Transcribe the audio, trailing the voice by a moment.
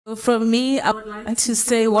From me, I would like to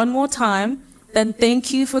say one more time that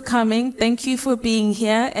thank you for coming, thank you for being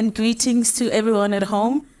here, and greetings to everyone at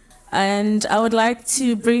home. And I would like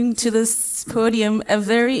to bring to this podium a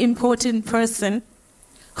very important person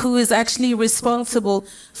who is actually responsible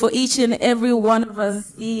for each and every one of us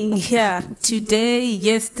being here today,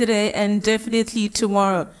 yesterday, and definitely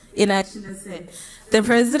tomorrow in ActionSA. The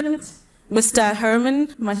President, Mr. Herman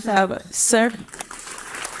Mashaba. Sir.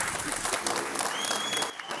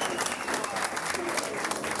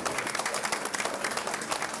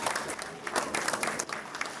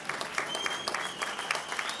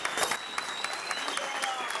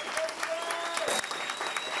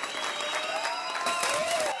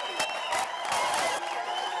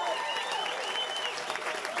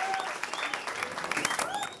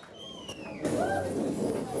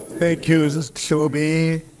 Thank you,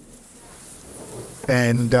 Shobi,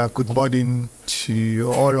 and good morning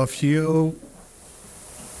to all of you,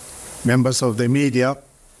 members of the media.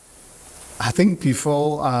 I think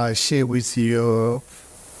before I share with you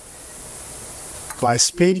my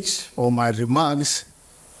speech or my remarks,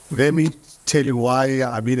 let me tell you why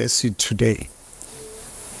I'm in a seat today.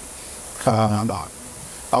 I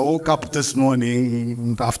woke up this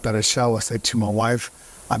morning after a shower, I said to my wife,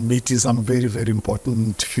 I'm meeting some very, very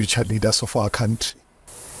important future leaders of our country.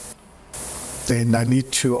 Then I need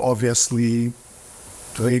to obviously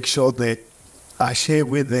make sure that I share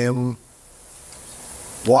with them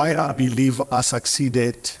why I believe I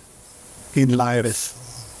succeeded in life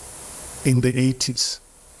in the 80s.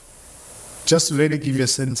 Just to really give you a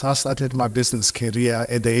sense, I started my business career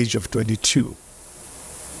at the age of 22,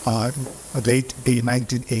 at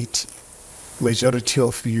 1980. Majority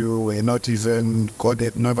of you were not even,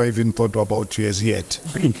 never even thought about you as yet.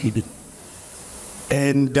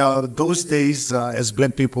 And those days, as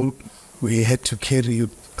black people, we had to carry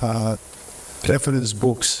reference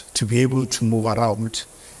books to be able to move around.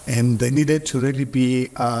 And they needed to really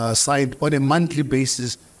be signed on a monthly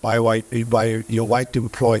basis by your white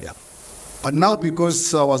employer. But now,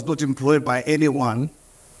 because I was not employed by anyone,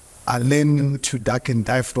 I learned to duck and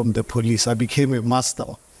dive from the police. I became a master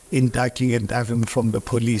in ducking and diving from the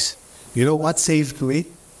police. You know what saved me?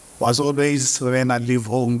 Was always when I leave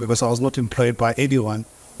home, because I was not employed by anyone,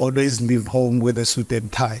 always leave home with a suit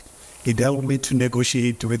and tie. It helped me to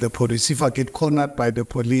negotiate with the police. If I get cornered by the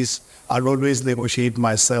police, I'll always negotiate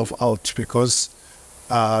myself out, because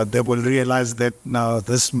they will realize that now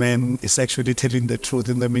this man is actually telling the truth.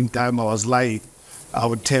 In the meantime, I was lying. I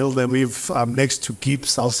would tell them if I'm next to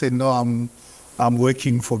Gibbs, I'll say, no, I'm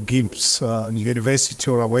working for Gibbs University,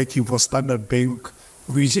 or I'm working for Standard Bank,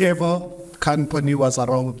 whichever company was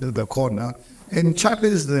around the corner, and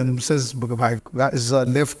challenge them, says, my guys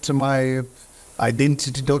left my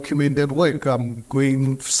identity document at work, I'm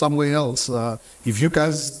going somewhere else. If you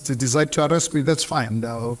guys decide to arrest me, that's fine.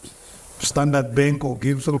 Standard Bank or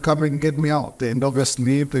Gibbs will come and get me out. And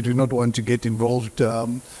obviously, if they do not want to get involved,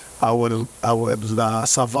 I will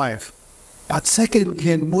survive. But second,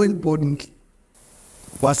 and more important,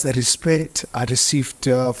 was the respect I received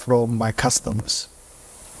from my customers.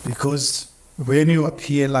 Because when you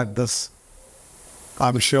appear like this,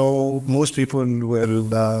 I'm sure most people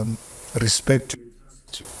will respect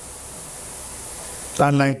you.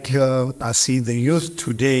 Unlike I see the youth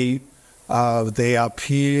today, they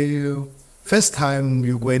appear, first time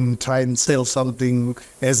you go and try and sell something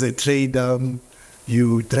as a trader,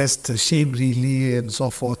 you dressed shamefully and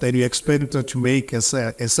so forth, and you expect to make a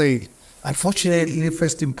sale. Unfortunately,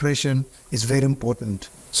 first impression is very important.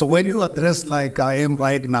 So when you are dressed like I am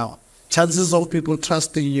right now, chances of people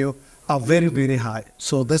trusting you are very, very high.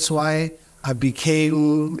 So that's why I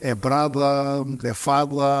became a brother, a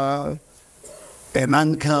father, an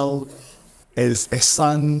uncle, as a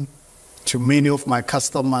son to many of my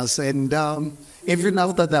customers. And even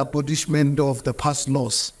after the abolishment of the past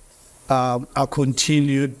laws, I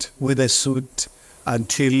continued with a suit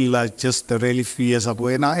until just really few years ago.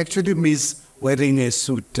 And I actually miss wearing a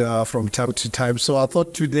suit from time to time. So I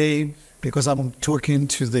thought today, because I'm talking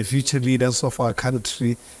to the future leaders of our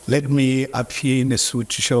country, let me appear in a suit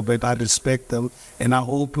to show that I respect them. And I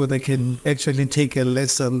hope they can actually take a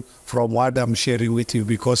lesson from what I'm sharing with you,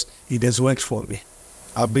 because it has worked for me.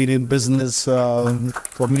 I've been in business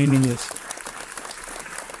for many years.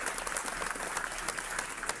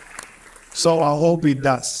 So I hope it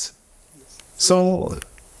does. So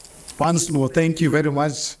once more, thank you very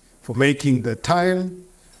much for making the time.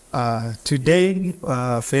 Today,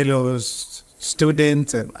 fellow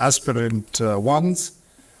students and aspirant ones,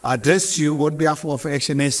 I address you on behalf of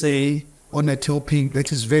ActionSA on a topic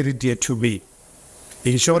that is very dear to me: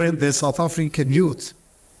 ensuring the South African youth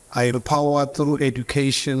are empowered through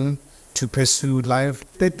education to pursue life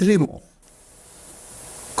they dream of.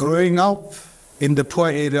 Growing up in the poor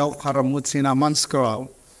area of Karamutsi in Amanskara,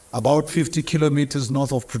 about 50 kilometers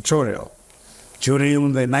north of Pretoria,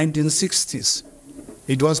 during the 1960s,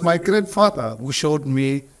 it was my grandfather who showed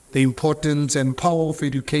me the importance and power of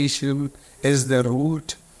education as the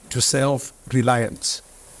route to self-reliance.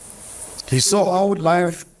 He saw how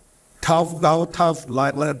tough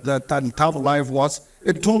life was,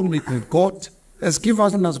 and told me that God has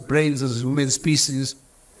given us brains as human species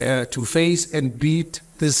to face and beat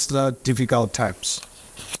these difficult times.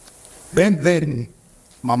 Back then,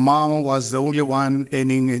 my mom was the only one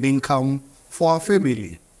earning an income for our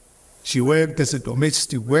family. She worked as a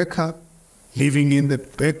domestic worker, living in the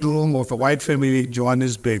bedroom of a white family in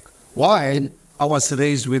Johannesburg, while I was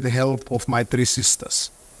raised with the help of my 3 sisters.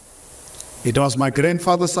 It was my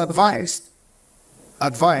grandfather's advice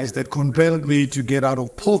that compelled me to get out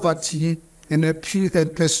of poverty and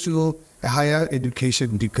pursue a higher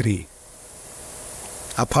education degree.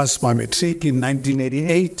 I passed my matric in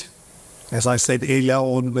 1988. As I said earlier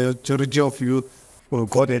on, the majority of you, well,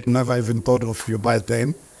 God had never even thought of you by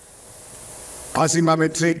then. Passing my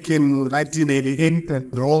matric in 1988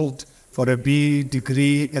 and enrolled for a B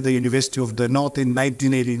degree at the University of the North in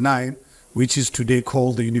 1989, which is today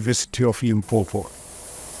called the University of Limpopo.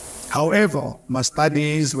 However, my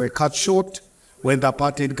studies were cut short when the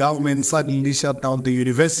apartheid government suddenly shut down the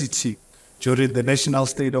university during the national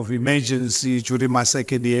state of emergency during my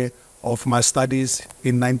second year of my studies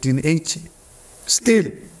in 1980.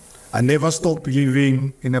 Still, I never stopped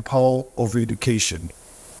believing in the power of education.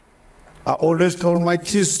 I always told my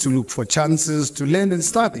kids to look for chances to learn and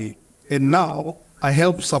study, and now I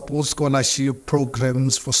help support scholarship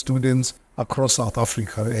programs for students across South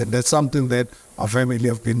Africa, and that's something that our family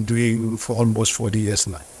have been doing for almost 40 years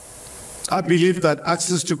now. I believe that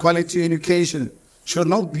access to quality education should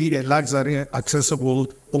not be a luxury accessible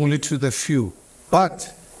only to the few,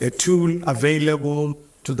 but a tool available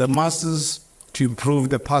to the masses to improve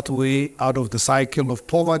the pathway out of the cycle of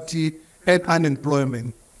poverty and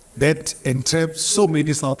unemployment that entraps so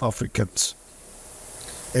many South Africans.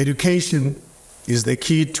 Education is the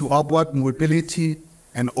key to upward mobility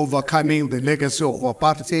and overcoming the legacy of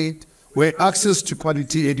apartheid, where access to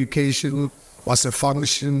quality education was a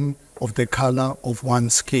function of the color of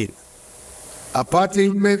one's skin.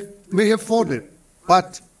 Apartheid may have fallen,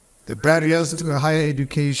 but the barriers to higher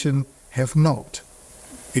education have not.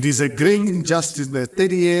 It is a great injustice that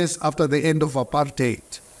 30 years after the end of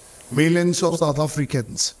apartheid, millions of South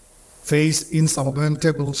Africans face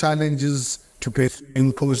insurmountable challenges to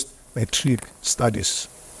pursue post-matric studies.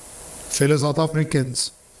 Fellow South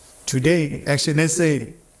Africans, today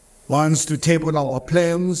ActionSA wants to table our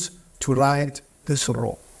plans to right this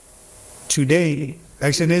wrong. Today,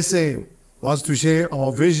 ActionSA wants to share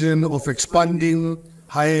our vision of expanding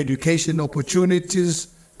higher education opportunities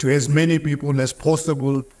to as many people as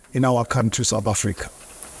possible in our country, South Africa.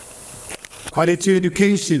 Quality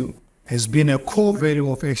education has been a core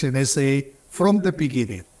value of ActionSA from the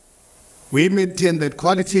beginning. We maintain that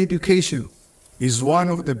quality education is one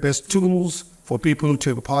of the best tools for people to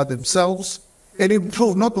empower themselves and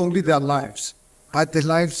improve not only their lives, but the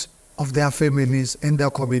lives of their families and their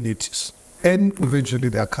communities, and eventually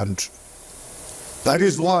their country. That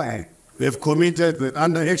is why we have committed that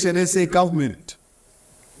under ActionSA government,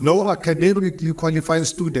 no academically qualified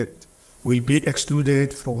student will be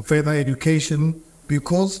excluded from further education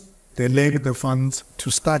because they lack the funds to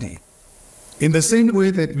study. In the same way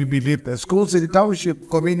that we believe that schools in township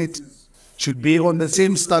communities should be on the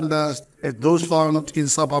same standards as those found in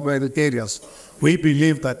suburban areas, we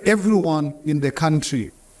believe that everyone in the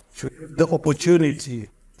country should have the opportunity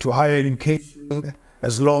to higher education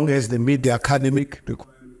as long as they meet the academic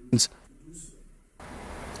requirements.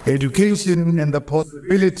 Education and the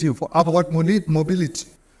possibility for upward mobility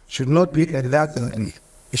should not be a luxury.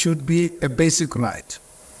 It should be a basic right.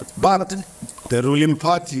 But the ruling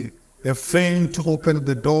party have failed to open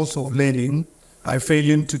the doors of learning by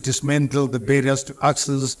failing to dismantle the barriers to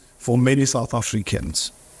access for many South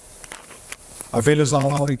Africans. Our fellow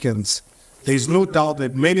South Africans, there is no doubt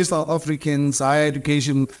that many South Africans' higher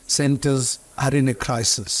education centers are in a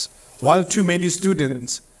crisis, while too many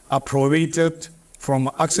students are prohibited from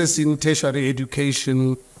accessing tertiary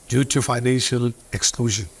education due to financial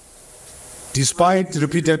exclusion. Despite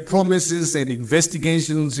repeated promises and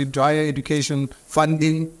investigations into higher education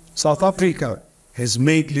funding, South Africa has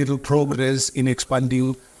made little progress in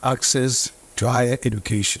expanding access to higher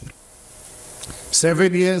education.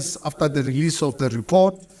 7 years after the release of the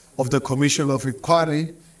report of the Commission of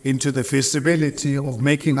Inquiry into the feasibility of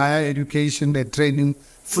making higher education and training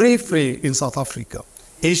free in South Africa.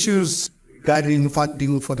 Issues regarding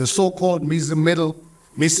funding for the so-called missing middle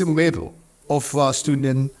of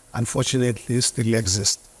students, unfortunately, still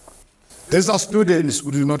exist. These are students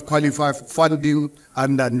who do not qualify for funding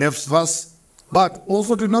under NSFAS, but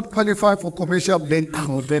also do not qualify for commercial lending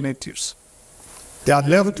alternatives. They are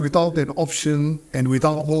left without an option and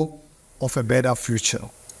without hope of a better future.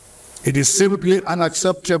 It is simply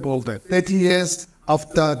unacceptable that 30 years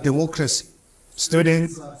after democracy,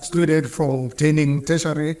 students are excluded from obtaining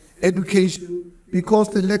tertiary education because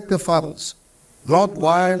they lack the funds, not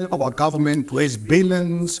while our government wastes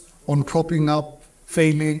billions on propping up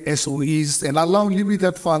failing SOEs and allow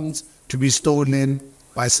limited funds to be stolen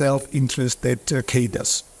by self-interested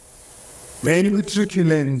cadres. Many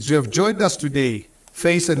matriculants who have joined us today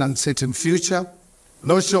face an uncertain future,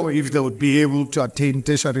 not sure if they would be able to attain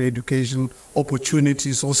tertiary education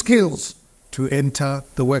opportunities or skills to enter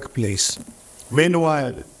the workplace.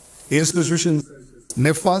 Meanwhile, institutions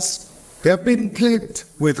NSFAS have been plagued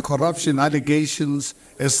with corruption allegations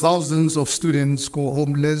as thousands of students go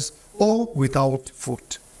homeless or without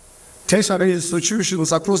food. Tertiary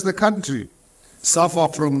institutions across the country suffer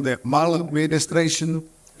from the maladministration,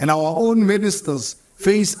 and our own ministers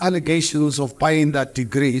face allegations of buying their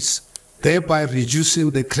degrees, thereby reducing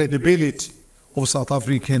the credibility of South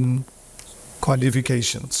African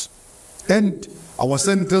qualifications. And our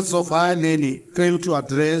centers of higher learning fail to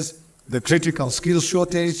address the critical skills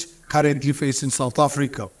shortage currently facing South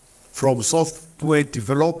Africa, from software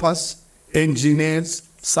developers, engineers,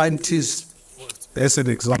 scientists, as an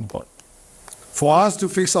example. For us to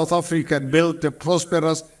fix South Africa and build a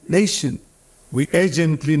prosperous nation, we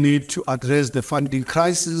urgently need to address the funding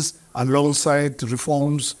crisis alongside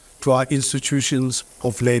reforms to our institutions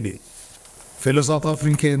of learning. Fellow South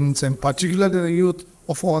Africans, and particularly the youth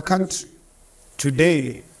of our country,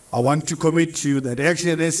 today I want to commit to you that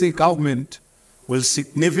ActionSA government will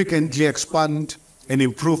significantly expand and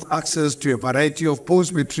improve access to a variety of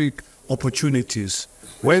post-matric opportunities,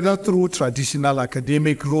 whether through traditional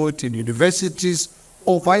academic route in universities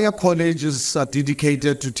or via colleges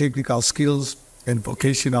dedicated to technical skills and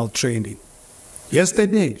vocational training.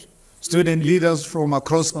 Yesterday, student leaders from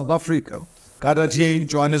across South Africa gathered here in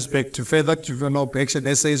Johannesburg to further develop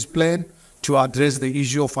ActionSA's plan to address the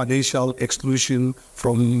issue of financial exclusion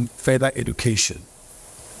from further education.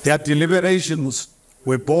 Their deliberations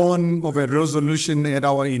were born of a resolution at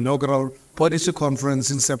our inaugural policy conference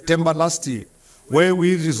in September last year, where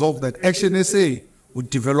we resolved that ActionSA would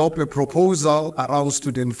develop a proposal around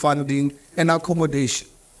student funding and accommodation.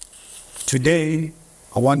 Today,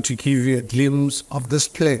 I want to give you a glimpse of this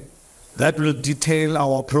plan that will detail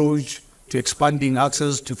our approach to expanding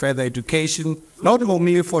access to further education, not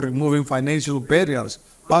only for removing financial barriers,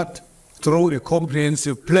 but through a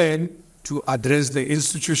comprehensive plan to address the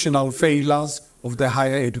institutional failures of the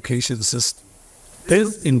higher education system.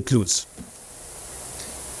 This includes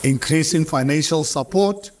increasing financial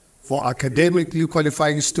support for academically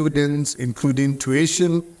qualifying students, including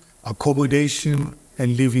tuition, accommodation,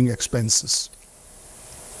 and living expenses.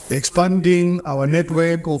 Expanding our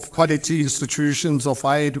network of quality institutions of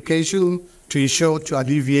higher education to ensure to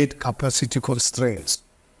alleviate capacity constraints.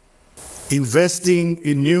 Investing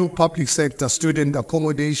in new public sector student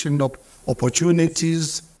accommodation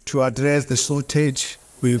opportunities to address the shortage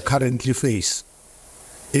we currently face.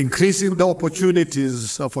 Increasing the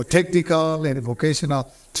opportunities for technical and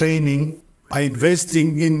vocational training by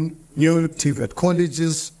investing in new TVET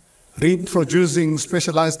colleges, reintroducing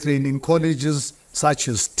specialized training colleges such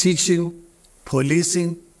as teaching,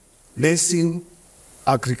 policing, nursing,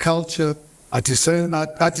 agriculture,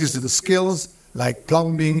 artisan skills like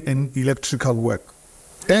plumbing and electrical work,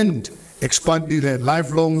 and expanding the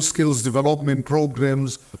lifelong skills development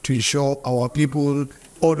programs to ensure our people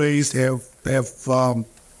always have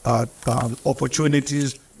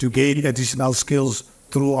opportunities to gain additional skills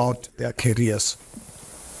throughout their careers.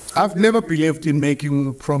 I've never believed in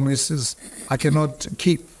making promises I cannot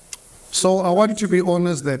keep. So I want to be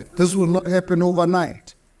honest that this will not happen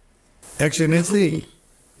overnight. ActionSA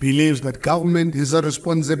believes that government has a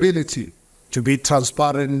responsibility to be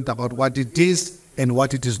transparent about what it is and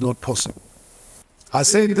what it is not possible. I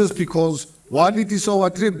say this because while it is our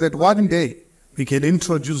dream that one day we can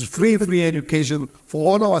introduce free education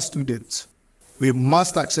for all our students, we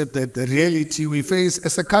must accept that the reality we face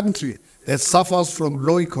as a country that suffers from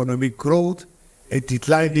low economic growth, a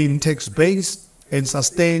declining tax base, and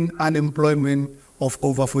sustained unemployment of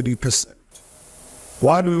over 40%.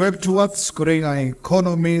 While we work towards growing our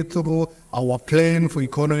economy through our plan for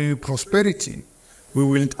economic prosperity, we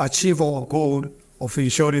will achieve our goal of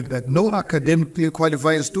ensuring that no academically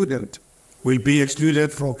qualified student will be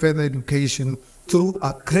excluded from further education through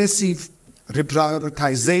aggressive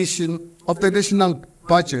reprioritization of the national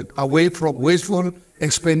budget away from wasteful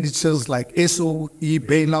expenditures like SOE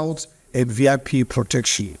bailouts and VIP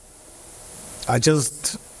protection. I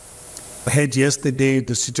just heard yesterday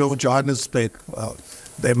the city of Johannesburg,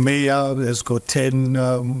 the mayor has got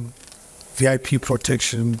 10 VIP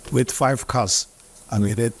protection with 5 cars. I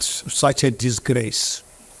mean, it's such a disgrace.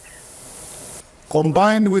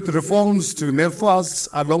 Combined with reforms to NSFAS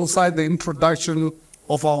alongside the introduction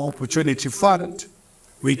of our Opportunity Fund,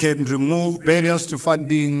 we can remove barriers to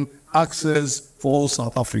funding access for all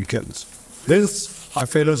South Africans. This, my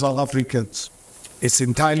fellow South Africans, is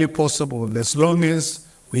entirely possible as long as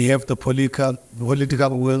we have the political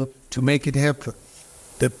will to make it happen,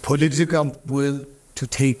 the political will to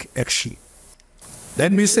take action.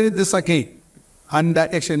 Let me say this again. Under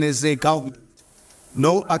ActionSA government,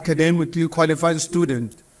 no academically qualified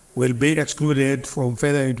student will be excluded from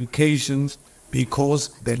further education because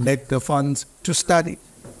they lack the funds to study.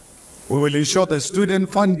 We will ensure that student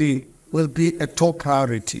funding will be a top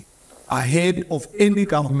priority ahead of any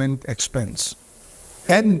government expense.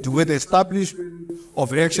 And with the establishment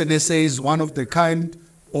of ActionSA's one-of-the-kind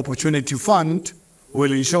Opportunity Fund, we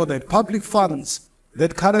will ensure that public funds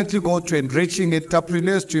that currently go to enriching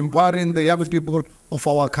entrepreneurs, to empowering the young people of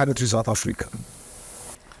our country, South Africa.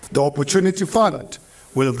 The Opportunity Fund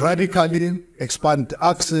will radically expand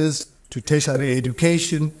access to tertiary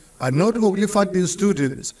education by not only funding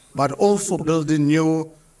students, but also building new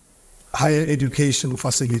higher education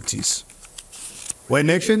facilities. When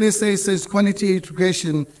ActionSA says quality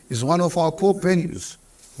education is one of our core values,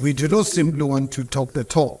 we do not simply want to talk the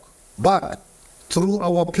talk, but through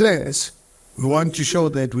our plans, we want to show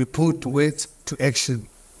that we put words to action,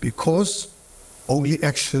 because only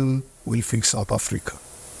action will fix South Africa.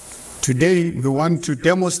 Today, we want to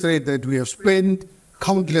demonstrate that we have spent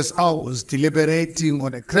countless hours deliberating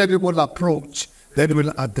on a credible approach that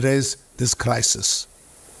will address this crisis.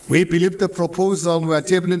 We believe the proposal we are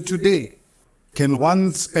tabling today can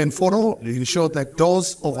once and for all ensure that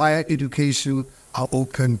doors of higher education are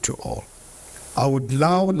open to all. I would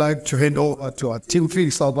now like to hand over to our Team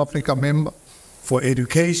FixSA South Africa member for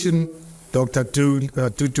education, Dr.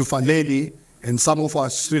 Tutu Faleni, and some of our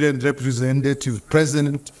student representatives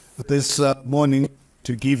present this morning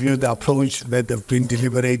to give you the approach that they've been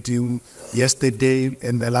deliberating yesterday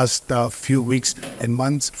and the last few weeks and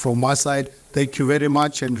months. From my side, thank you very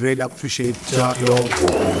much and really appreciate your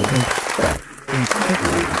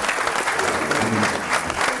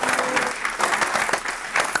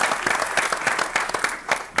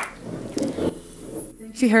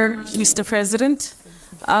Thank you, Mr. President.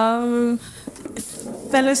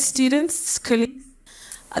 Fellow students, colleagues,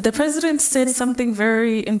 the President said something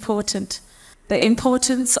very important, the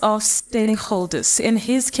importance of stakeholders. In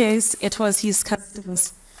his case, it was his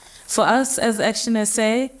customers. For us as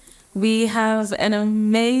ActionSA, we have an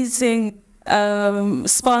amazing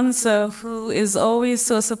sponsor who is always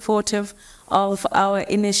so supportive of our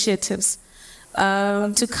initiatives.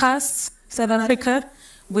 To CAS South Africa,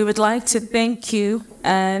 we would like to thank you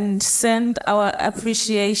and send our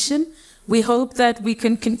appreciation. We hope that we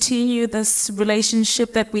can continue this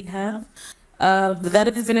relationship that we have, that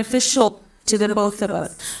is beneficial to the both of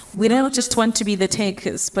us. We don't just want to be the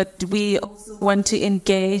takers, but we also want to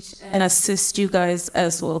engage and assist you guys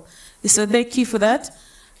as well. So thank you for that.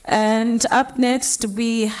 And up next,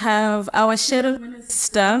 we have our Shadow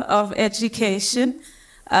Minister of Education,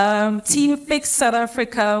 Team FixSA South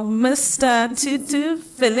Africa, Mr. Tutu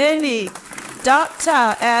Faleni.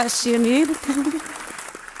 Doctor, as you need.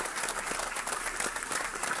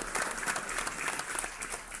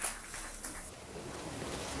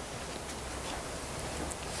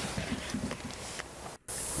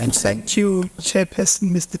 And thank you, Chairperson,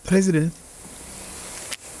 Mr. President.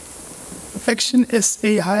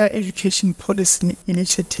 ActionSA higher education policy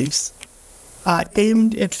initiatives are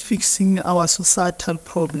aimed at fixing our societal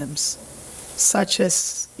problems, such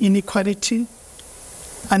as inequality,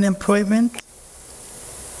 unemployment,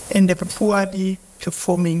 and a poorly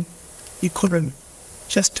performing economy,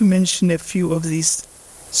 just to mention a few of these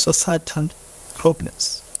societal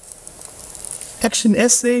problems.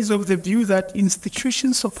 ActionSA is of the view that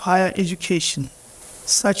institutions of higher education,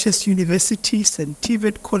 such as universities and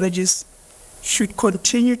TVET colleges, should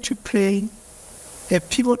continue to play a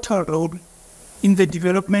pivotal role in the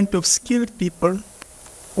development of skilled people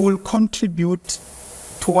who will contribute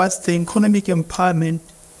towards the economic empowerment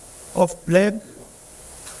of Black,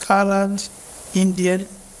 colored, Indian,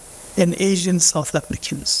 and Asian South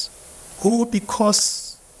Africans, who,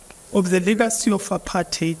 because of the legacy of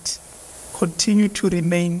apartheid continue to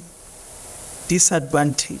remain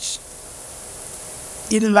disadvantaged.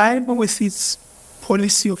 In line with its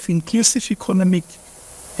policy of inclusive economic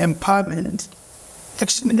empowerment,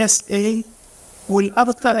 ActionSA will,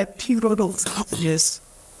 after a period of years,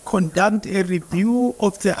 conduct a review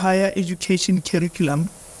of the higher education curriculum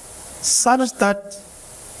such that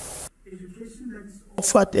education that is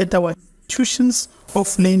offered at our institutions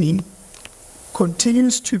of learning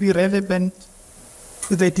continues to be relevant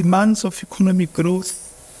to the demands of economic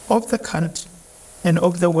growth of the country and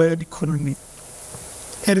of the world economy.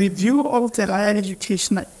 A review of the higher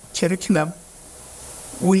education curriculum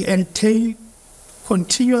will entail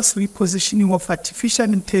continuous repositioning of artificial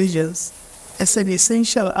intelligence as an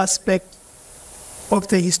essential aspect of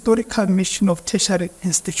the historical mission of tertiary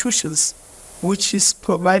institutions, which is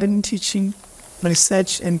providing teaching,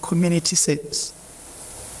 research, and community service.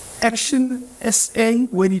 ActionSA,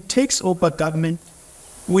 when it takes over government,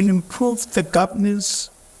 will improve the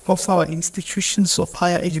governance of our institutions of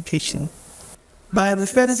higher education by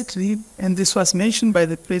firstly, and this was mentioned by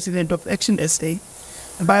the President of ActionSA,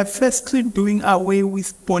 by firstly doing away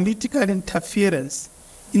with political interference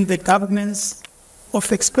in the governance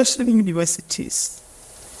of especially universities,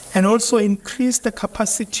 and also increase the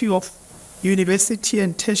capacity of university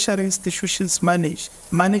and tertiary institutions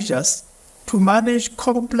managers to manage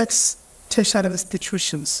complex tertiary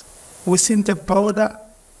institutions within the broader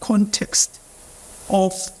context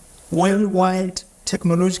of worldwide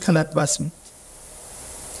technological advancement.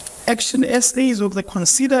 ActionSA is of the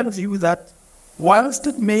considered view that whilst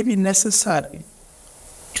it may be necessary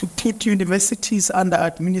to put universities under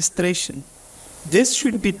administration, this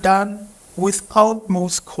should be done with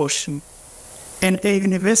utmost caution, and a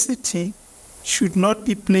university should not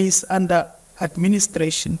be placed under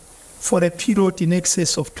administration for a period in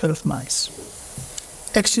excess of 12 months.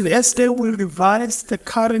 ActionSA will revise the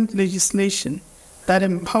current legislation that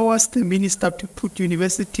empowers the minister to put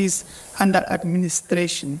universities under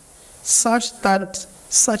administration, such that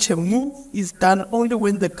such a move is done only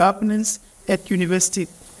when the governance at university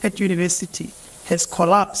has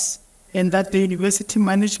collapsed, and that the university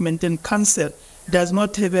management and council does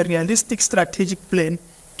not have a realistic strategic plan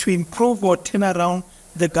to improve or turn around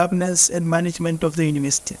the governance and management of the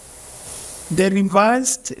university. The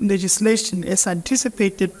revised legislation, as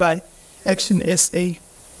anticipated by ActionSA,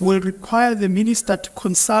 will require the minister to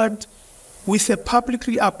consult with a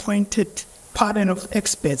publicly appointed panel of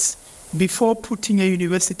experts before putting a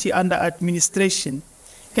university under administration,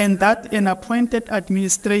 and that an appointed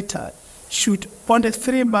administrator should, on a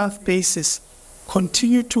 3-month basis,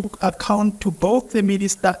 continue to account to both the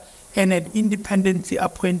minister and an independently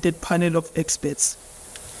appointed panel of experts.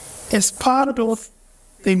 As part of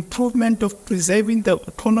the improvement of preserving the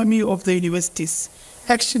autonomy of the universities,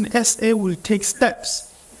 ActionSA will take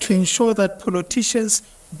steps to ensure that politicians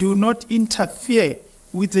do not interfere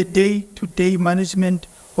with the day-to-day management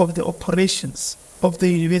of the operations of the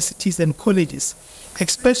universities and colleges,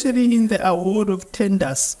 especially in the award of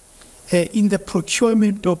tenders, in the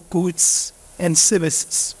procurement of goods and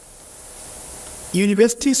services.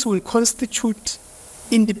 Universities will constitute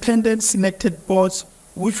independent selected boards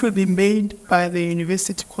which will be made by the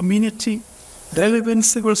university community, relevant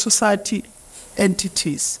civil society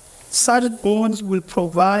entities. Such boards will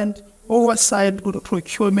provide oversight of the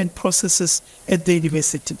procurement processes at the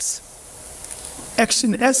universities.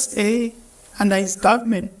 ActionSA under its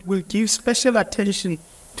government will give special attention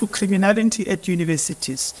to criminality at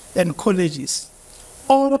universities and colleges.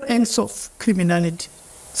 All acts of criminality,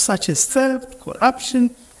 such as theft,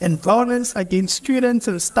 corruption, and violence against students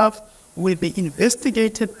and staff, will be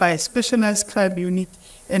investigated by a specialized crime unit,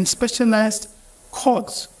 and specialized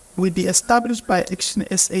courts will be established by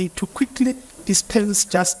ActionSA to quickly dispense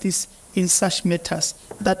justice in such matters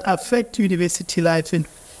that affect university life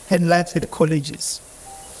and life at colleges.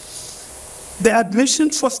 The admission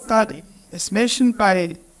for study, as mentioned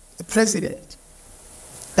by the President,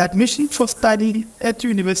 the admission for study at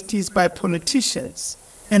universities by politicians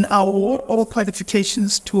and award all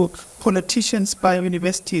qualifications to politicians by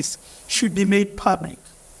universities should be made public,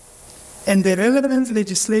 and the relevant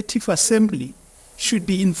legislative assembly should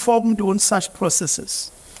be informed on such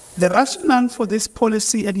processes. The rationale for this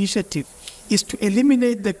policy initiative is to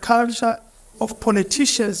eliminate the culture of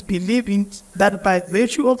politicians believing that by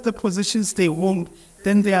virtue of the positions they hold,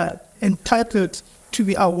 then they are entitled to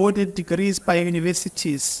be awarded degrees by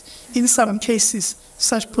universities. In some cases,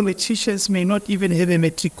 such politicians may not even have a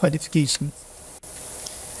metric qualification.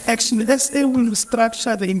 ActionSA will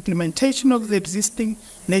structure the implementation of the existing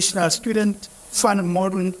National Student Fund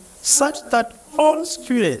model such that all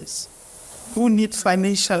students who need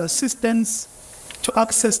financial assistance to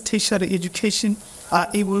access tertiary education are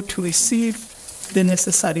able to receive the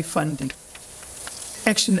necessary funding.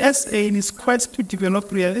 ActionSA, in its quest to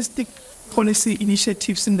develop realistic policy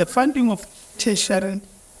initiatives in the funding of tertiary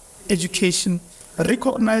education,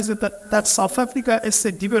 recognizes that South Africa as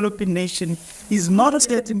a developing nation is not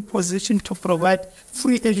yet in position to provide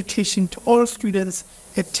free education to all students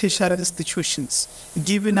at tertiary institutions,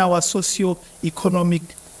 given our socio-economic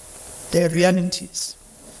realities.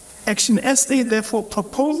 ActionSA therefore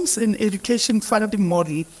proposes an education funding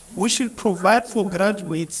model which will provide for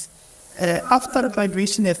graduates after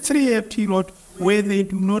graduation a 3-year period where they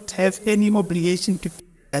do not have any obligation to pay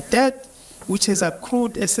their debt, which has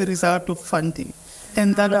accrued as a result of funding,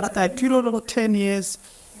 and that after a period of 10 years,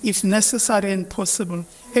 if necessary and possible,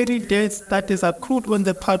 any debt that is accrued on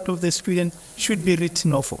the part of the student should be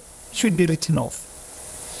written off.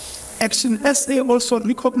 ActionSA also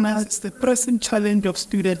recognizes the present challenge of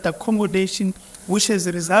student accommodation, which has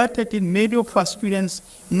resulted in many of our students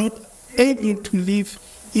not able to live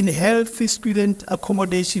in healthy student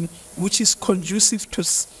accommodation, which is conducive to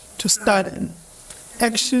studying.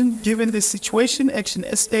 Given the situation,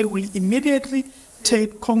 ActionSA will immediately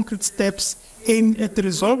take concrete steps aimed at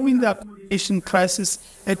resolving the accommodation crisis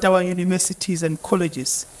at our universities and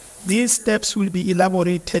colleges. These steps will be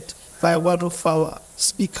elaborated by one of our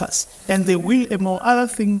speakers, and they will, among other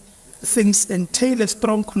things, entail a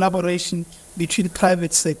strong collaboration between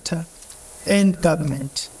private sector and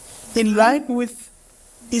government. In line with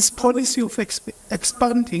its policy of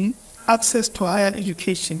expanding access to higher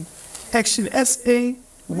education, ActionSA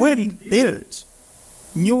will build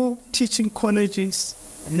new teaching colleges,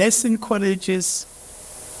 nursing colleges,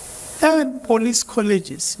 and police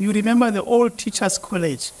colleges. You remember the old teachers'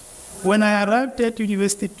 college. When I arrived at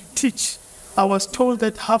university to teach, I was told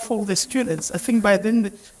that half of the students, I think by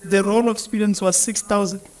then the roll of students was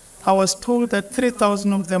 6,000. I was told that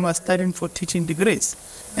 3,000 of them are studying for teaching degrees.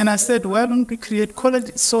 And I said, why don't we create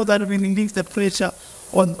colleges so that we relieve the pressure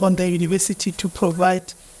on the university to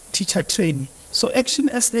provide teacher training. So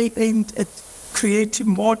ActionSA aimed at creating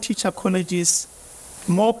more teacher colleges,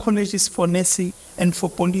 more colleges for nursing and for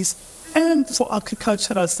police and for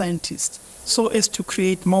agricultural scientists, so as to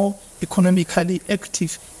create more economically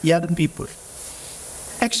active young people.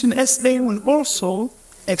 ActionSA will also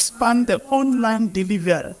expand the online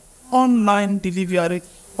delivery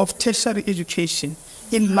of tertiary education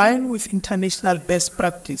in line with international best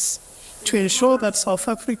practice to ensure that South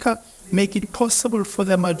Africa make it possible for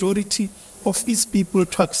the majority of its people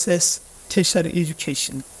to access tertiary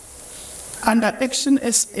education. Under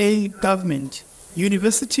ActionSA government,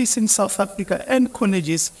 universities in South Africa and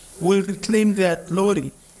colleges will reclaim their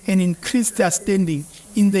glory and increase their standing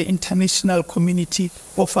in the international community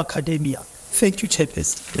of academia. Thank you,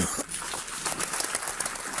 Chairperson.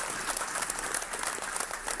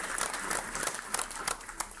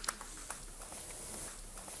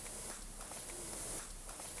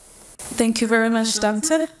 Thank you very much,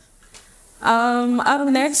 Doctor. Up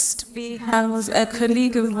next, we have a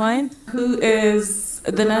colleague of mine who is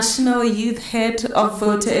the National Youth Head of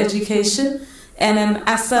Voter Education and an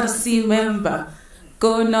SRC member,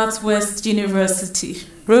 Go Northwest University.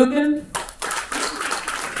 Ruben?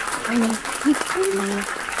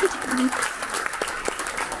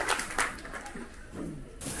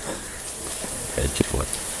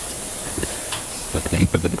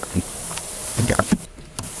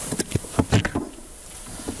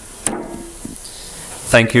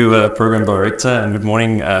 Thank you, Program Director, and good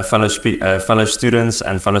morning, fellow students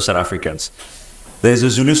and fellow South Africans. There's a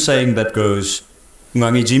Zulu saying that goes,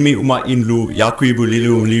 "Ngangijimi uma inlu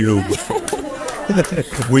yakuibulilu lilu,"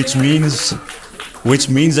 which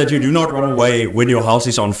means that you do not run away when your house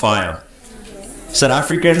is on fire. South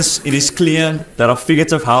Africans, it is clear that our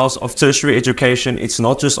figurative house of tertiary education, it's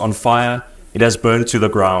not just on fire, it has burned to the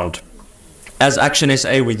ground. As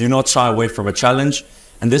ActionSA, we do not shy away from a challenge.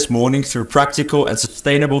 And this morning, through practical and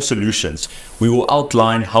sustainable solutions, we will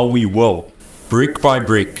outline how we will, brick by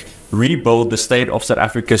brick, rebuild the state of South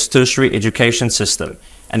Africa's tertiary education system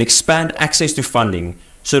and expand access to funding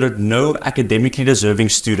so that no academically deserving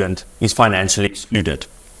student is financially excluded.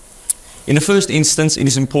 In the first instance, it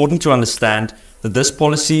is important to understand that this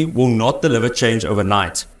policy will not deliver change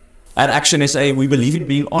overnight. At ActionSA, we believe in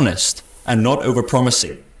being honest and not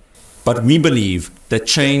overpromising. But we believe that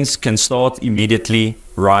change can start immediately,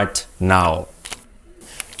 right now.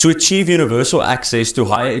 To achieve universal access to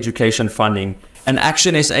higher education funding, an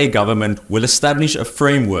ActionSA government will establish a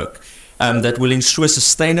framework that will ensure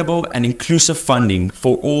sustainable and inclusive funding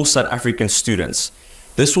for all South African students.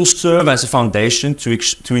 This will serve as a foundation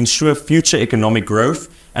to ensure future economic growth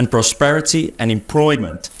and prosperity and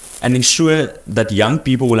employment, and ensure that young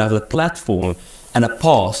people will have a platform and a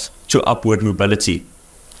path to upward mobility.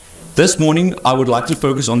 This morning, I would like to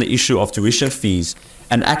focus on the issue of tuition fees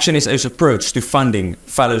and ActionSA's approach to funding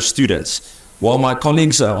fellow students, while my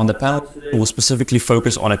colleagues on the panel will specifically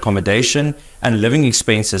focus on accommodation and living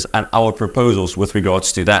expenses and our proposals with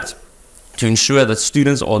regards to that, to ensure that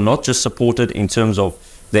students are not just supported in terms of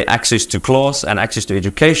their access to class and access to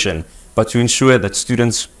education, but to ensure that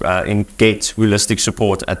students get holistic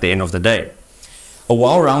support at the end of the day. A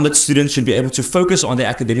well-rounded student should be able to focus on their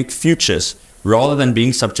academic futures rather than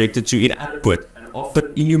being subjected to inadequate and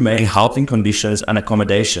often inhumane housing conditions and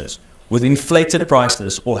accommodations, with inflated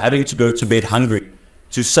prices or having to go to bed hungry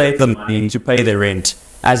to save the money to pay their rent,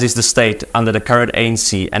 as is the state under the current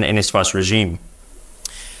ANC and NSFAS regime.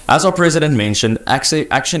 As our President mentioned,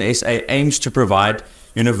 ActionSA aims to provide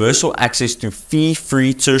universal access to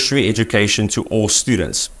fee-free tertiary education to all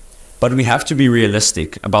students. But we have to be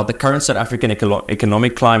realistic about the current South African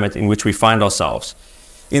economic climate in which we find ourselves.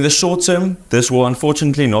 In the short term, this will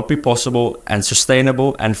unfortunately not be possible and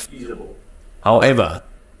sustainable and feasible. However,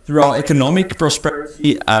 through our economic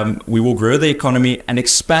prosperity, we will grow the economy and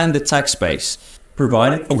expand the tax base,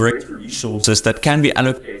 providing for greater resources that can be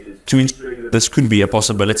allocated to ensure that this could be a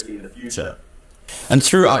possibility in the future. And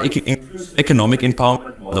through our economic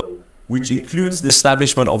empowerment model, which includes the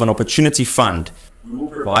establishment of an opportunity fund, we will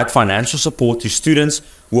provide financial support to students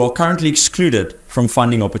who are currently excluded from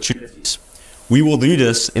funding opportunities. We will do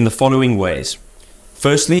this in the following ways.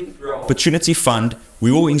 Firstly, through our opportunity fund,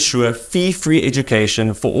 we will ensure fee-free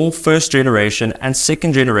education for all first-generation and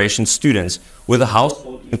second-generation students with a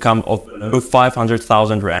household income of below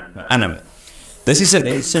 500,000 rand per annum. This is a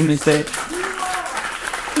necessary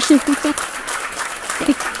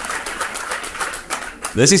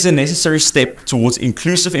step towards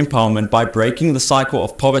inclusive empowerment by breaking the cycle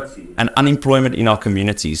of poverty and unemployment in our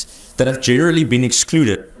communities that have generally been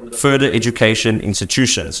excluded from further education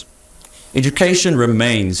institutions. Education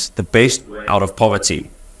remains the best way out of poverty.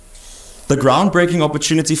 The groundbreaking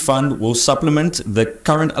Opportunity Fund will supplement the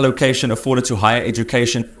current allocation afforded to higher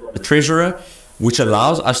education from the Treasurer, which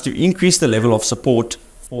allows us to increase the level of support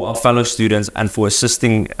for our fellow students and for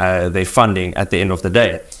assisting their funding at the end of the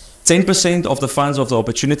day. 10% of the funds of the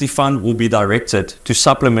Opportunity Fund will be directed to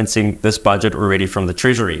supplementing this budget already from the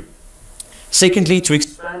Treasury. Secondly, to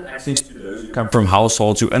expand access to those who come from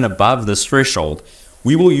households who earn above this threshold,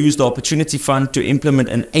 we will use the Opportunity Fund to implement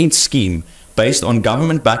an aid scheme based on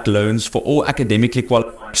government-backed loans for all academically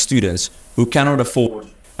qualified students who cannot afford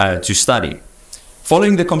to study.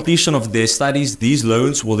 Following the completion of their studies, these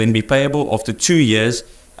loans will then be payable after 2 years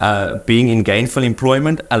being in gainful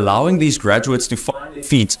employment, allowing these graduates to find their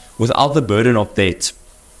feet without the burden of debt.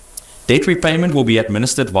 Debt repayment will be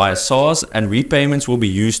administered via SARS, and repayments will be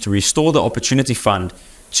used to restore the Opportunity Fund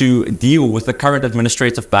to deal with the current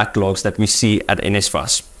administrative backlogs that we see at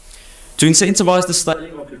NSFAS. To incentivize the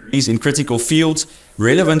studying of degrees in critical fields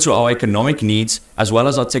relevant to our economic needs as well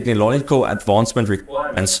as our technological advancement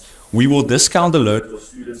requirements, we will discount the loan for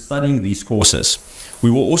students studying these courses. We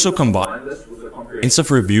will also combine this with a comprehensive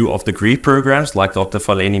review of degree programs, like Dr.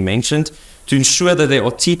 Faleni mentioned, to ensure that they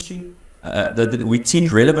are teaching, that we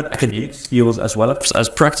teach relevant academic skills as well as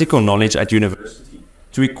practical knowledge at university,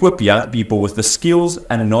 to equip young people with the skills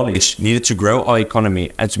and knowledge needed to grow our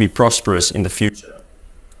economy and to be prosperous in the future.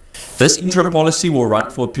 This interim policy will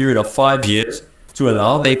run for a period of 5 years to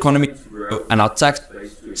allow the economy to grow and our tax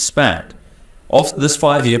base to expand. After this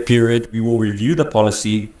 5-year period, we will review the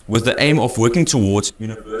policy with the aim of working towards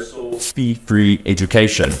universal fee-free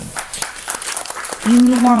education.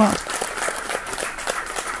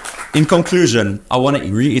 In conclusion, I want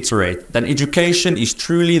to reiterate that education is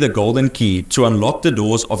truly the golden key to unlock the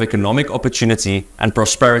doors of economic opportunity and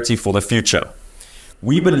prosperity for the future.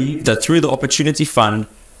 We believe that through the Opportunity Fund,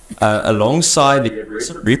 alongside the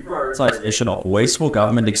aggressive reprioritization of wasteful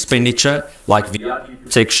government expenditure like VIP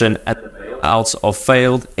protection and the bailouts of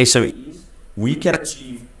failed SOEs, we can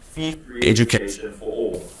achieve fee-free education for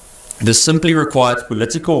all. This simply requires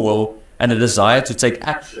political will and a desire to take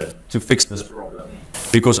action to fix this problem,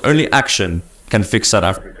 because only action can fix South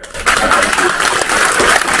Africa.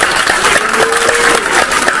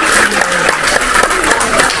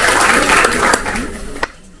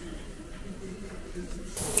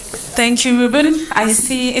 Thank you, Ruben. I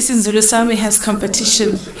see Isinzulusami has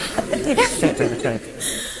competition.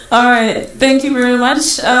 All right, thank you very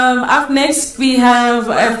much. Up next, we have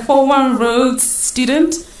a Former Roads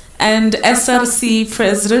student and SRC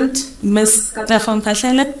President, Ms. Katafon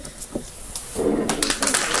Pashele.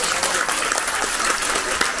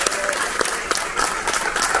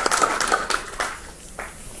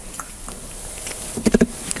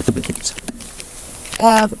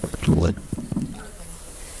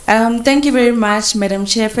 Thank you very much, Madam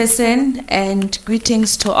Chairperson, and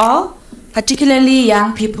greetings to all, particularly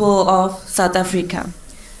young people of South Africa.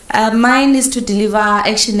 Mine is to deliver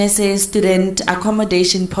ActionSA Student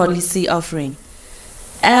Accommodation Policy Offering.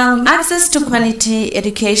 Access to quality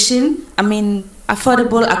education,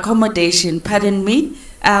 affordable accommodation,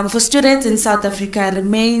 for students in South Africa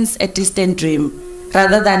remains a distant dream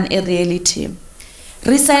rather than a reality.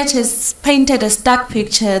 Research has painted a stark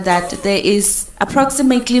picture that there is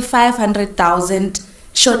approximately 500,000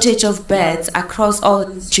 shortage of beds across all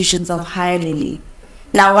institutions of higher learning.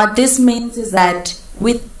 Now, what this means is that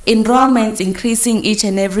with enrollments increasing each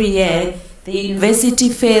and every year, the university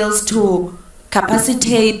fails to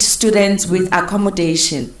capacitate students with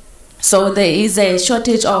accommodation. So there is a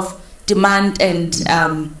shortage of demand and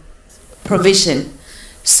provision.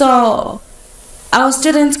 So our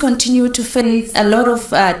students continue to face a lot of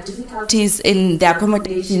difficulties in their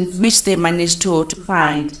accommodations, which they manage to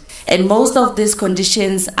find. And most of these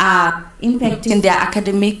conditions are impacting their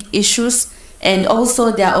academic issues and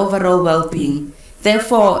also their overall well-being.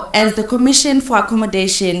 Therefore, as the Commission for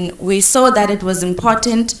Accommodation, we saw that it was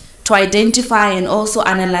important to identify and also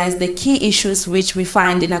analyze the key issues which we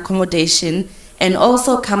find in accommodation and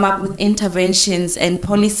also come up with interventions and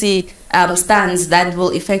policy stands that will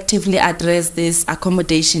effectively address these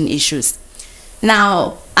accommodation issues.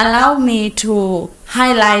 Now, allow me to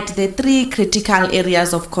highlight the 3 critical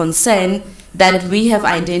areas of concern that we have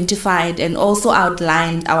identified and also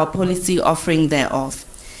outlined our policy offering thereof.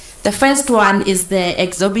 The first one is the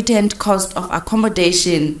exorbitant cost of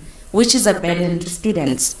accommodation, which is a burden to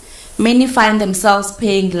students. Many find themselves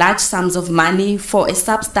paying large sums of money for a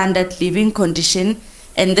substandard living condition,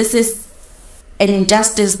 and this is an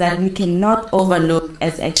injustice that we cannot overlook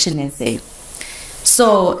as ActionSA.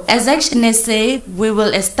 So, as ActionSA, we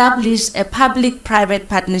will establish a public-private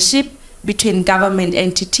partnership between government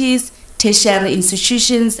entities, tertiary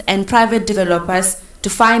institutions, and private developers to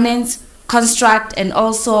finance, construct, and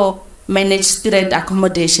also manage student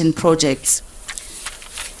accommodation projects.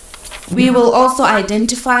 We will also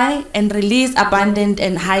identify and release abandoned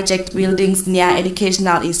and hijacked buildings near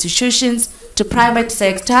educational institutions to private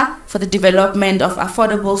sector for the development of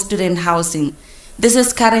affordable student housing. This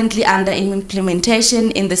is currently under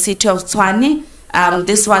implementation in the city of Tshwane.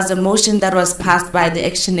 This was a motion that was passed by the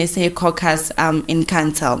ActionSA caucus in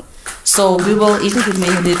Council. So we will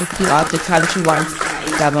implement it throughout the country once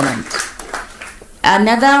by government.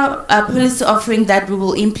 Another policy offering that we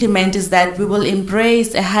will implement is that we will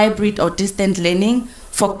embrace a hybrid or distant learning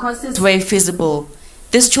for courses where feasible.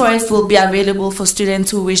 This choice will be available for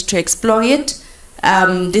students who wish to exploit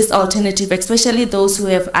this alternative, especially those who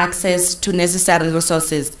have access to necessary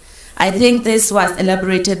resources. I think this was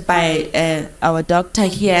elaborated by our doctor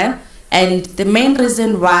here, and the main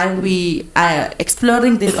reason why we are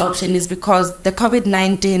exploring this option is because the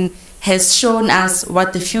COVID-19 has shown us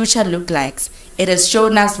what the future looks like. It has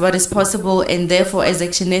shown us what is possible, and therefore, as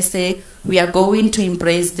ActionSA, we are going to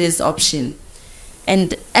embrace this option.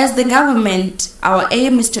 And as the government, our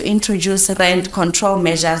aim is to introduce rent control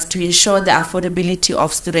measures to ensure the affordability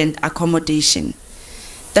of student accommodation.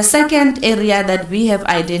 The second area that we have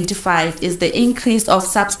identified is the increase of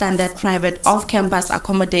substandard private off-campus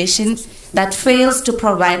accommodation that fails to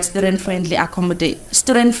provide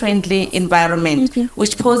student-friendly environment,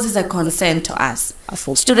 which poses a concern to us.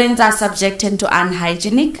 Students are subjected to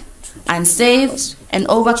unhygienic, unsafe, and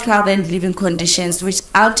overcrowded living conditions, which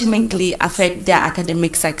ultimately affect their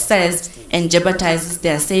academic success and jeopardizes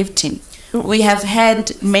their safety. We have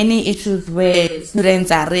had many issues where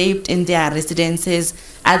students are raped in their residences,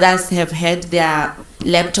 others have had their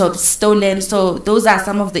laptops stolen. So those are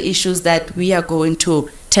some of the issues that we are going to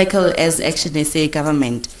tackle as ActionSA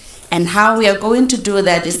government. And how we are going to do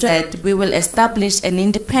that is that we will establish an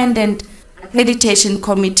independent accreditation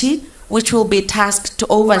committee which will be tasked to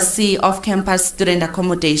oversee off-campus student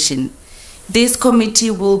accommodation. This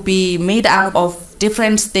committee will be made up of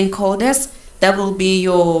different stakeholders. That will be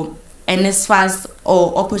your NSFAS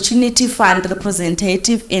or Opportunity Fund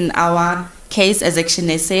representative in our case as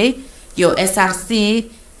ActionSA, your SRC,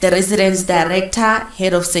 the Residence Director,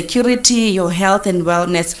 Head of Security, your Health and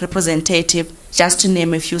Wellness representative, just to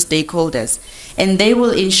name a few stakeholders. And they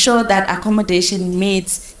will ensure that accommodation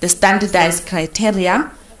meets the standardized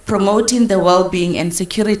criteria, promoting the well-being and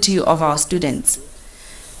security of our students.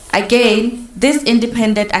 Again, this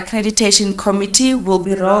independent accreditation committee will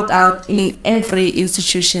be rolled out in every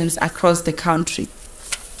institutions across the country.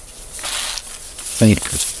 Very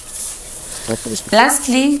good.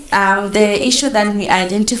 Lastly, the issue that we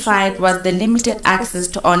identified was the limited access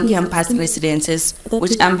to on-campus residences,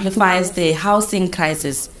 which amplifies the housing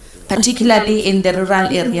crisis, particularly in the rural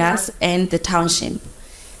areas and the township.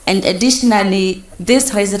 And additionally,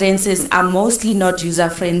 these residences are mostly not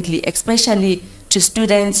user-friendly, especially to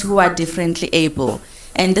students who are differently able.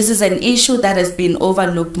 And this is an issue that has been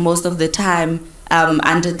overlooked most of the time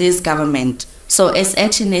under this government. So as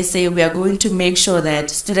ActionSA, we are going to make sure that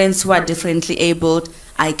students who are differently abled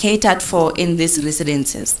are catered for in these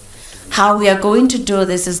residences. How we are going to do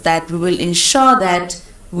this is that we will ensure that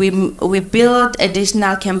we build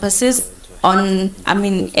additional campuses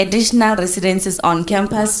additional residences on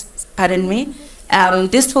campus, pardon me.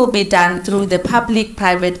 This will be done through the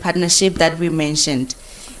public-private partnership that we mentioned.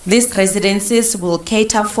 These residences will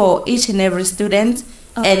cater for each and every student,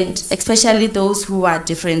 and especially those who are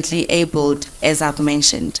differently abled, as I've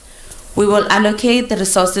mentioned. We will allocate the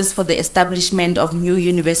resources for the establishment of new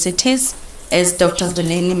universities. As Dr.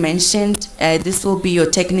 Faleni mentioned, this will be your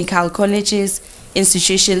technical colleges,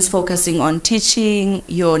 institutions focusing on teaching,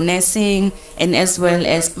 your nursing, and as well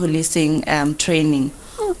as policing training.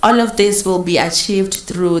 All of this will be achieved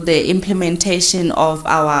through the implementation of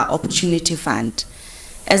our Opportunity Fund.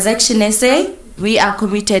 As ActionSA, we are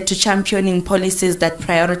committed to championing policies that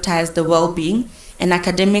prioritize the well-being and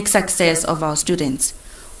academic success of our students.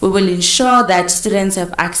 We will ensure that students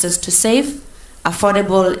have access to safe,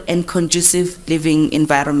 affordable, and conducive living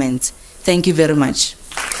environments. Thank you very much.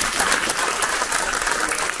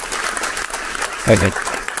 Okay.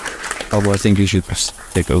 I think you should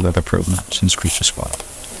take over the program since Chris just got it.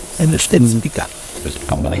 And it's didn't speak up. It's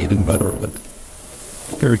combined better, but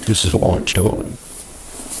this is all children.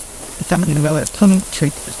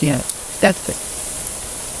 Yeah, that's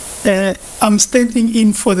it. I'm standing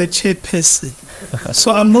in for the chairperson,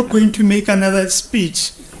 so I'm not going to make another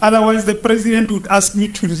speech. Otherwise, the president would ask me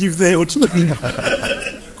to leave the auditorium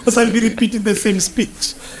because I'll be repeating the same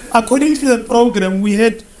speech. According to the program, we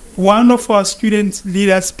had one of our student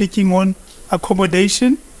leaders speaking on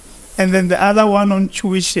accommodation, and then the other one on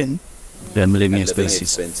tuition. Then living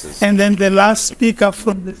expenses. And then the last speaker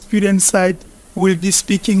from the student side will be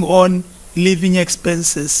speaking on living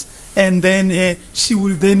expenses. And then she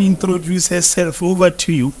will then introduce herself. Over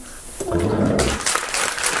to you.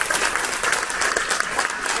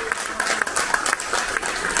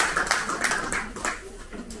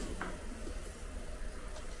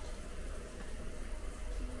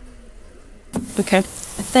 Okay.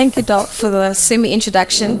 Thank you, Doc, for the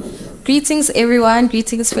semi-introduction. Greetings, everyone.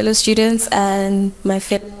 Greetings, fellow students and my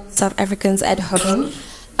fellow South Africans at home.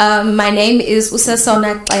 My name is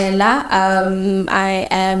Usasona Kaela. I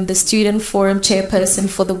am the Student Forum Chairperson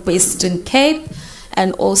for the Western Cape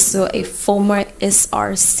and also a former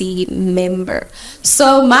SRC member.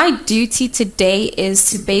 So my duty today is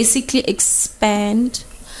to basically expand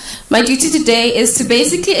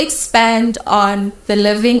on the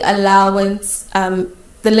living allowance,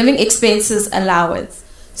 the living expenses allowance.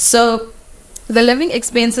 So the living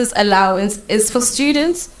expenses allowance is for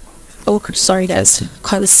students. Oh, sorry guys,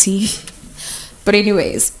 can't see. But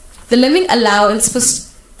anyways, the living allowances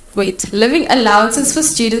for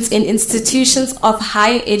students in institutions of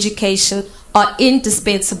higher education are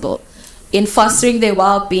indispensable in fostering their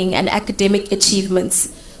well-being and academic achievements.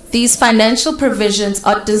 These financial provisions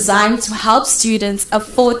are designed to help students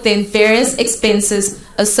afford their various expenses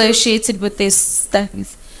associated with their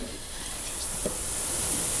studies.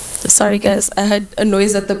 Sorry guys, I heard a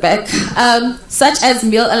noise at the back. Such as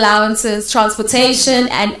meal allowances, transportation,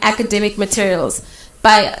 and academic materials.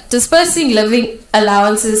 By dispersing living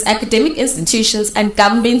allowances, academic institutions and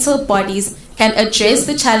governmental bodies can address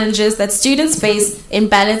the challenges that students face in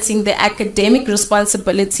balancing their academic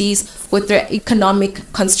responsibilities with their economic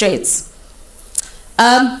constraints.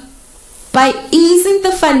 By easing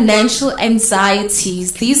the financial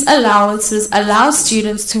anxieties, these allowances allow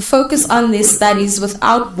students to focus on their studies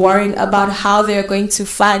without worrying about how they're going to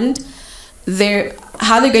fund their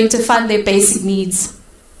basic needs.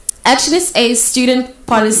 ActionSA's student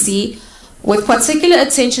policy, with particular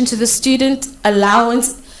attention to the student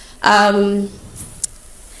allowance,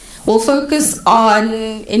 will focus on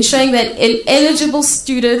ensuring that eligible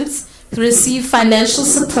students receive financial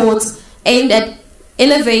support aimed at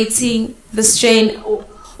elevating the strain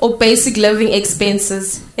or basic living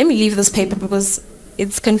expenses. Let me leave this paper because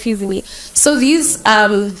it's confusing me. So these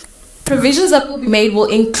provisions that will be made will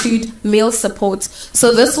include meal support.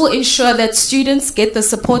 So this will ensure that students get the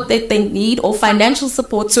support that they need or financial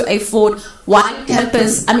support to afford one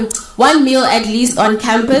meal at least on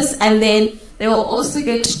campus, and then they will also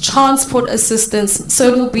get transport assistance.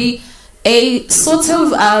 So it will be a sort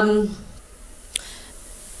of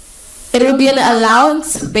It will be an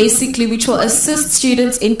allowance, basically, which will assist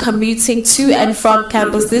students in commuting to and from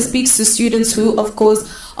campus. This speaks to students who, of course,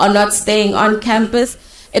 are not staying on campus.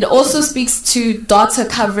 It also speaks to data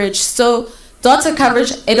coverage. So data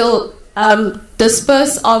coverage, it'll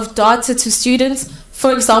disperse of data to students.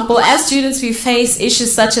 For example, as students, we face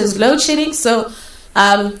issues such as load shedding. So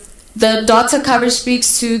the data coverage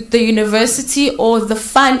speaks to the university or the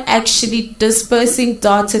fund actually dispersing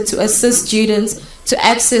data to assist students to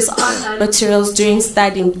access online materials during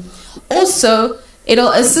studying. Also,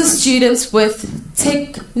 it'll assist students with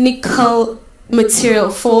technical material.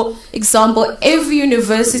 For example, every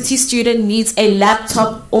university student needs a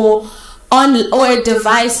laptop or a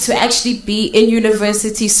device to actually be in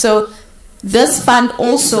university. So this fund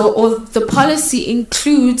also, or the policy,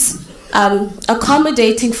 includes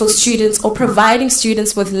accommodating for students or providing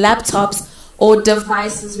students with laptops or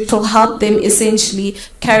devices which will help them essentially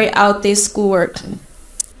carry out their schoolwork.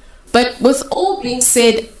 But with all being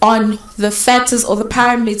said on the factors or the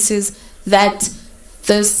parameters that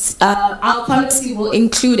this our policy will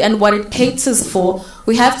include and what it caters for,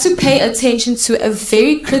 we have to pay attention to a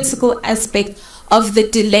very critical aspect of the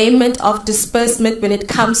delayment of disbursement when it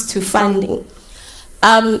comes to funding.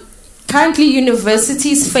 Currently,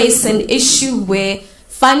 universities face an issue where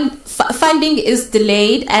funding is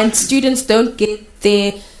delayed and students don't get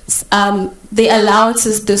their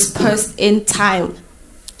allowances dispersed in time.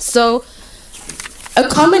 So, a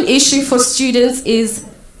common issue for students is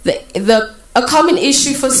the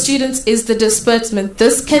disbursement.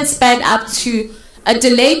 This can span up to a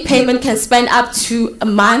delayed payment can span up to a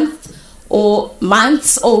month or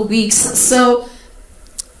months or weeks. So,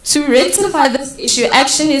 to rectify this issue,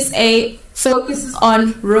 ActionSA focuses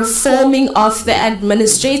on reforming of the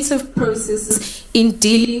administrative processes in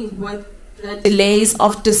dealing with the delays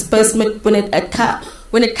of disbursement when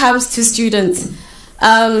it comes to students.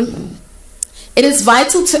 It is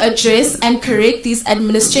vital to address and correct these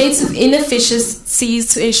administrative inefficiencies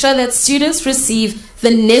to ensure that students receive the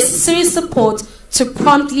necessary support to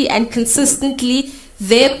promptly and consistently,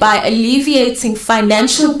 thereby alleviating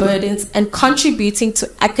financial burdens and contributing to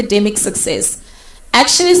academic success.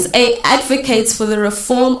 ActionSA advocates for the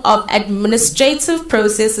reform of administrative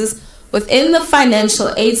processes within the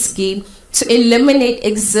financial aid scheme to eliminate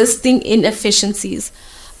existing inefficiencies.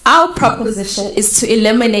 Our proposition is to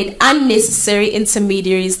eliminate unnecessary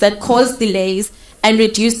intermediaries that cause delays and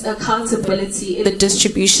reduce accountability in the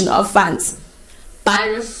distribution of funds. By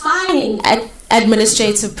refining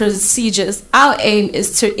administrative procedures, our aim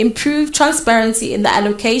is to improve transparency in the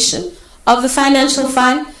allocation of the financial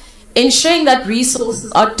fund, ensuring that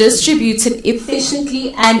resources are distributed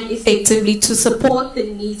efficiently and effectively to support the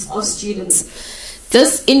needs of students.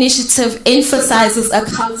 This initiative emphasizes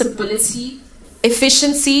accountability,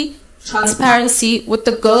 efficiency, transparency, with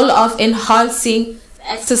the goal of enhancing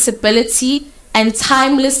the accessibility and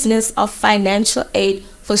timelessness of financial aid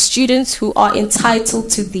for students who are entitled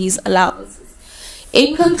to these allowances.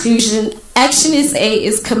 In conclusion, ActionSA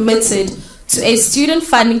is committed to a student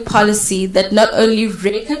funding policy that not only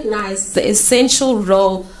recognizes the essential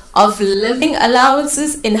role of living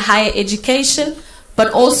allowances in higher education,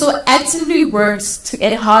 but also actively works to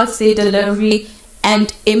enhance their delivery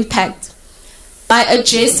and impact. By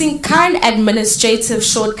addressing current administrative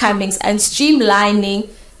shortcomings and streamlining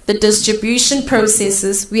the distribution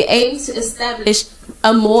processes, we aim to establish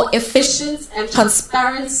a more efficient and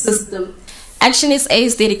transparent system.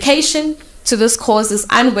 ActionSA's dedication to this cause is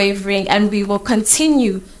unwavering, and we will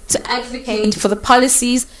continue to advocate for the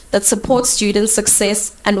policies that support student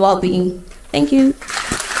success and well-being. Thank you.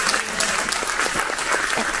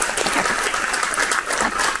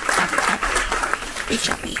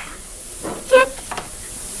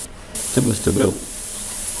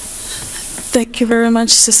 Thank you very much,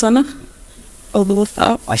 Sisona.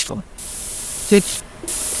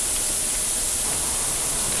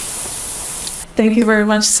 Thank you very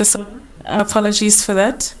much, Sisona. Apologies for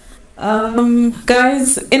that.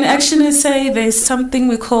 Guys, in ActionSA, there's something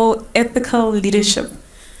we call ethical leadership.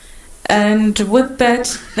 And with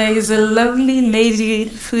that, there is a lovely lady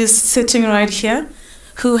who is sitting right here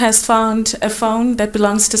who has found a phone that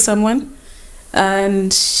belongs to someone.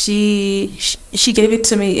 And she gave it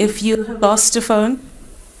to me. If you have lost a phone,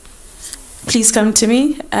 please come to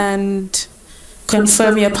me and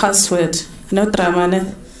confirm your password. No drama,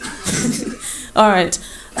 ne? All right.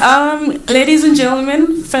 Ladies and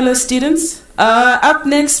gentlemen, fellow students, up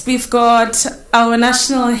next we've got our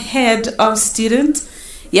national head of student,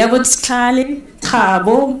 Yabutkali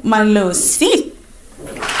Thabo Malosi.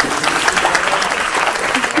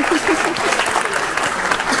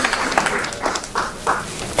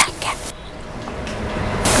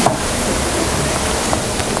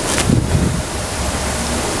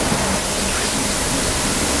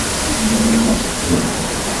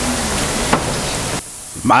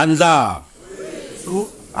 Mandla.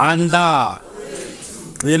 Anda.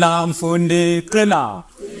 Qina mfundi qina.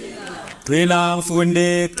 Qina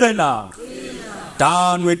mfundi qina.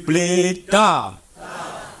 Down with blade, down.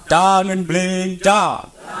 Down with blade, down.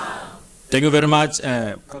 Thank you very much,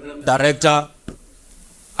 Director,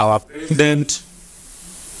 our President,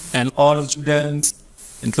 and all students,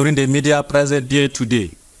 including the media present here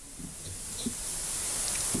today.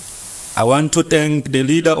 I want to thank the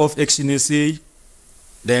leader of ActionSA,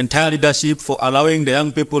 the entire leadership, for allowing the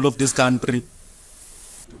young people of this country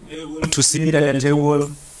to be able to see the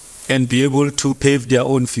table and be able to pave their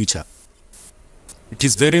own future. It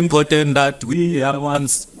is very important that we young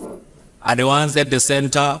ones are the ones at the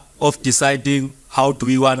center of deciding how do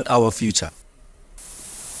we want our future.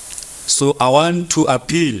 So I want to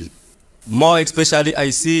appeal, more especially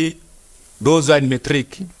I see those who are in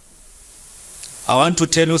matric. I want to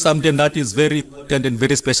tell you something that is very important and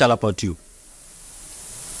very special about you.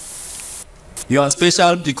 You are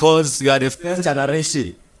special because you are the first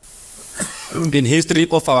generation in history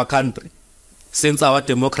of our country since our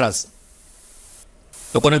democracy.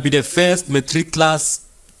 You're going to be the first matric class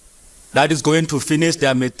that is going to finish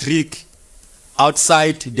their matric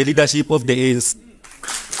outside the leadership of the ANC.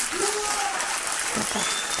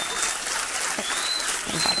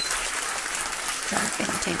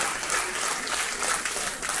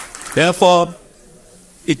 Therefore,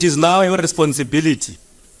 it is now your responsibility.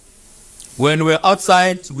 When we're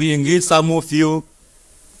outside, we engage some of you.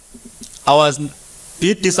 I was a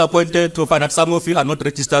bit disappointed to find that some of you are not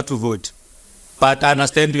registered to vote. But I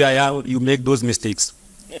understand you are young, you make those mistakes.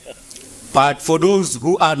 But for those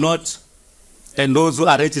who are not and those who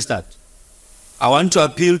are registered, I want to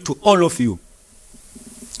appeal to all of you.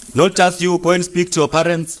 Not just you, go and speak to your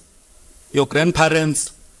parents, your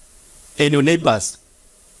grandparents, and your neighbors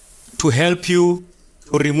to help you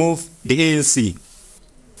to remove the ANC,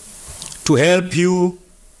 to help you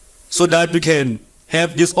so that we can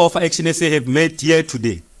have this offer ActionSA have made here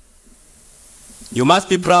today. You must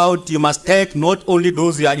be proud. You must take not only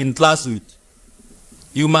those you are in class with.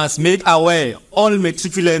 You must make aware all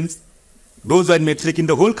matriculants, those who are in matric in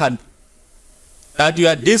the whole country, that you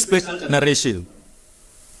are this special generation,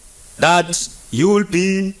 that you will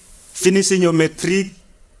be finishing your matric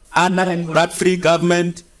under a rat-free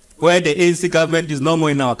government where the ANC government is no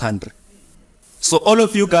more in our country. So all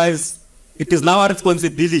of you guys, it is now our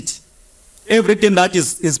responsibility. Everything that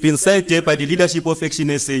is been said here by the leadership of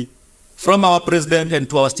ActionSA, from our president and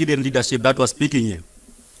to our student leadership that was speaking here,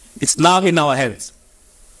 it's now in our hands.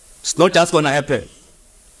 It's not just going to happen.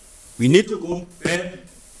 We need to go back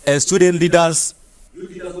as student leaders,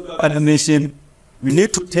 as a nation. We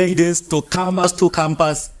need to take this to campus,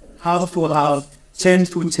 house to house,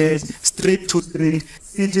 change to change, street to street,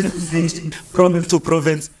 city to city, province to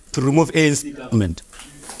province, to remove ANC government.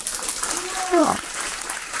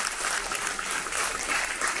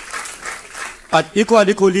 But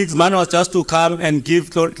equally, colleagues, man was just to come and give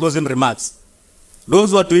closing remarks.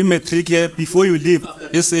 Those who are doing matric here, before you leave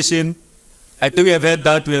this session, I think we have heard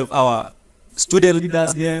that we have our student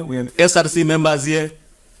leaders here, we have SRC members here.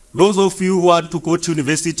 Those of you who want to go to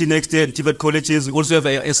university next year in TVET colleges, we also have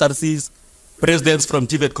SRCs, presidents from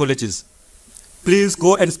TVET colleges. Please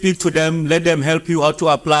go and speak to them, let them help you how to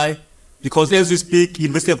apply, because as we speak,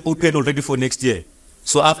 university have opened already for next year.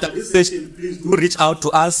 So after this session, please do reach out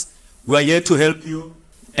to us. We are here to help you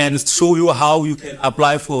and show you how you can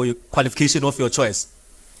apply for your qualification of your choice.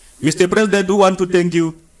 Mr. President, we want to thank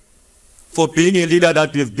you for being a leader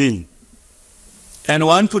that we have been. And I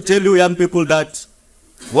want to tell you young people that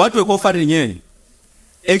what we're offering here,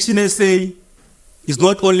 ActionSA is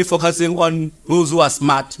not only focusing on those who are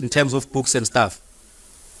smart in terms of books and stuff.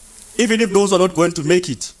 Even if those are not going to make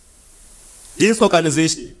it, this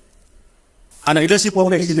organization and the leadership of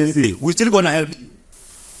ActionSA, we're still going to help you.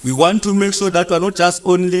 We want to make sure that we are not just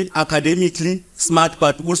only academically smart,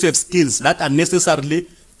 but also have skills that are necessary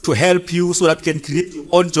to help you so that you can create your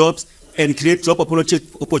own jobs and create job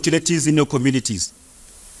opportunities in your communities.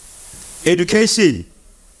 Education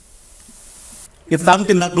is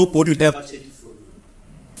something that nobody will ever change from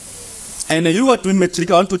you. And you are doing matric,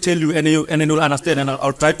 I want to tell you, and you'll understand, and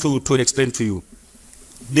I'll try to explain to you.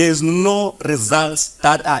 There's no results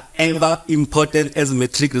that are ever important as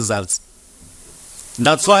matric results.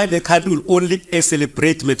 That's why the country will only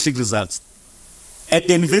celebrate matric results. At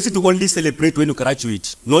the university, we only celebrate when you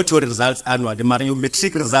graduate, not your results annually, your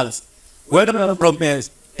matric results. Whether from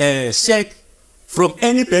a sheikh, from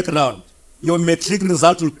any background, your matric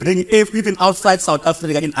result will bring, even outside South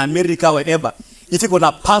Africa, in America, wherever. If you're going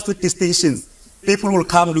to pass with distinctions, people will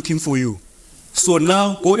come looking for you. So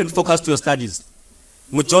now, go and focus to your studies.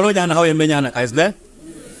 Mujolo jana how yemenyana, guys, there?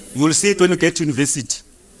 You will see it when you get to university.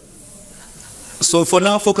 So for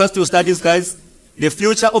now, focus to studies, guys. The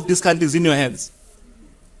future of this country is in your hands.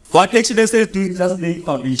 What ActionSA is doing is just laying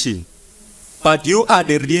foundation. But you are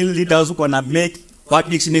the real leaders who are going to make what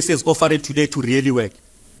ActionSA is offering today to really work.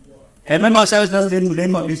 Herman Mashaba is just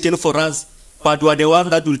laying foundation for us, but we are the ones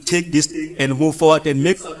that will take this thing and move forward and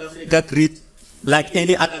make South Africa great like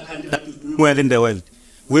any other country that is doing well in the world.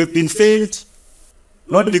 We've been failed,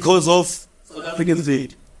 not because of South African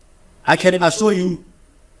failed. I can assure you,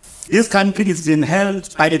 this country is being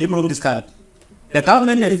held by the people of this country. The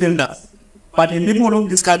government has failed us, but the people of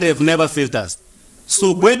this country have never failed us.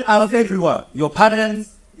 So when I ask everyone, your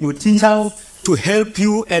parents, your teachers, to help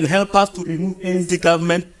you and help us to remove any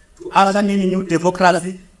government, to usher in new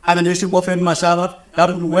democracy, and the leadership of Herman Mashaba, that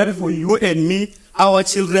will work for you and me, our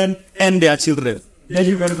children, and their children. Thank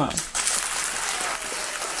you very much.